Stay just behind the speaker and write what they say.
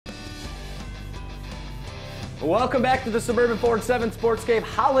Welcome back to the Suburban Ford 7 Sportscape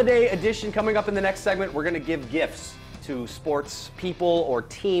Holiday Edition. Coming up in the next segment, we're going to give gifts to sports people or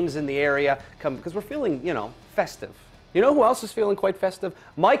teams in the area because we're feeling, festive. You know who else is feeling quite festive?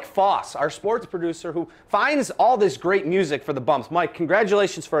 Mike Foss, our sports producer who finds all this great music for the bumps. Mike,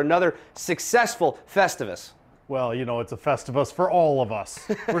 congratulations for another successful Festivus. Well, it's a Festivus for all of us.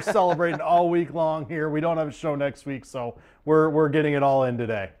 We're celebrating all week long here. We don't have a show next week, so we're getting it all in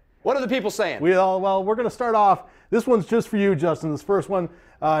today. What are the people saying? We're going to start off. This one's just for you, Justin. This first one,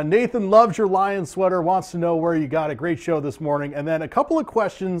 Nathan loves your Lion sweater, wants to know where you got it. Great show this morning. And then a couple of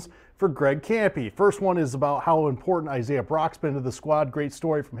questions for Greg Kampe. First one is about how important Isaiah Brock's been to the squad. Great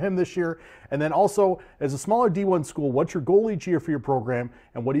story from him this year. And then also, as a smaller D1 school, what's your goal each year for your program,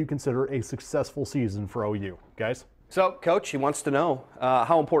 and what do you consider a successful season for OU? Guys? So, Coach, he wants to know,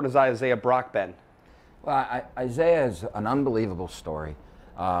 how important has Isaiah Brock been? Well, Isaiah is an unbelievable story.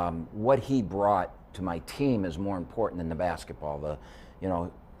 What he brought to my team is more important than the basketball.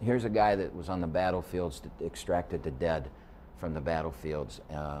 Here's a guy that was on the battlefields, extracted the dead from the battlefields,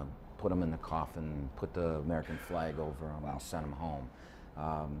 put him in the coffin, put the American flag over him, and sent him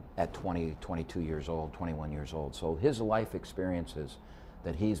home at 20, 22 years old, 21 years old. So his life experiences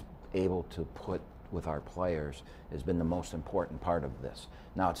that he's able to put with our players has been the most important part of this.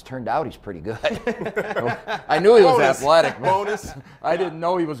 Now, it's turned out he's pretty good. I knew he was athletic. Bonus. I didn't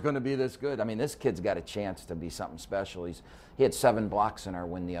know he was going to be this good. I mean, this kid's got a chance to be something special. He had 7 blocks in our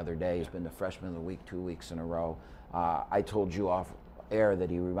win the other day. He's been the freshman of the week 2 weeks in a row. I told you off air that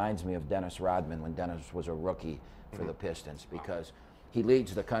he reminds me of Dennis Rodman when Dennis was a rookie for the Pistons, because he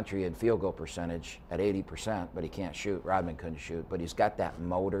leads the country in field goal percentage at 80%, but he can't shoot. Rodman couldn't shoot, but he's got that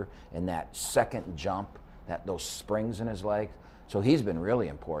motor and that second jump, those springs in his legs. So he's been really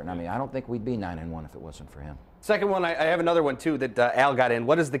important. I mean, I don't think we'd be 9-1 if it wasn't for him. Second one, I have another one too that Al got in.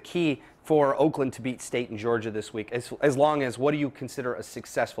 What is the key for Oakland to beat State and Georgia this week? As long as, what do you consider a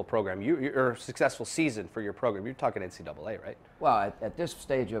successful program? Or a successful season for your program? You're talking NCAA, right? Well, at this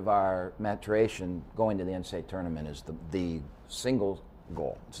stage of our maturation, going to the NCAA tournament is the single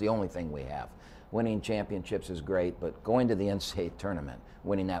goal. It's the only thing we have. Winning championships is great, but going to the NCAA tournament,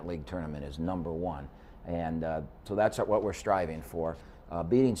 winning that league tournament is number one. And so that's what we're striving for.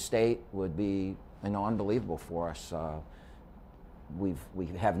 Beating State would be unbelievable for us. We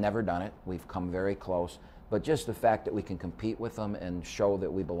have never done it. We've come very close. But just the fact that we can compete with them and show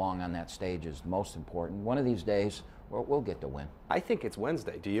that we belong on that stage is most important. One of these days, we'll get to win. I think it's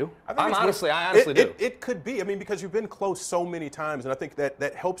Wednesday. Do you? I honestly do. It could be. I mean, because you've been close so many times, and I think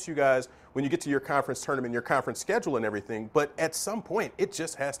that helps you guys when you get to your conference tournament, your conference schedule and everything. But at some point, it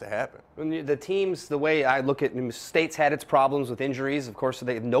just has to happen. When the teams, the way I look at State's had its problems with injuries. Of course,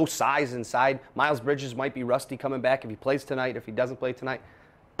 they have no size inside. Miles Bridges might be rusty coming back if he plays tonight, if he doesn't play tonight.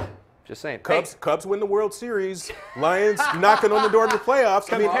 Just saying. Cubs win the World Series. Lions knocking on the door to the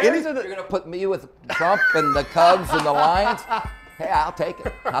playoffs. I mean, you're going to put me with Trump and the Cubs and the Lions? Hey, I'll take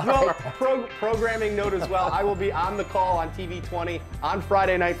it. Programming note as well. I will be on the call on TV 20 on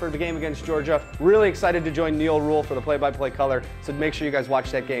Friday night for the game against Georgia. Really excited to join Neil Rule for the play-by-play color. So make sure you guys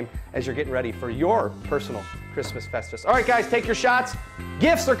watch that game as you're getting ready for your personal Christmas Festivus. All right, guys, take your shots.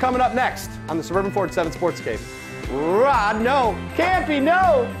 Gifts are coming up next on the Suburban Ford 7 Sportscape. Rod, no. Kampe,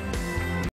 no.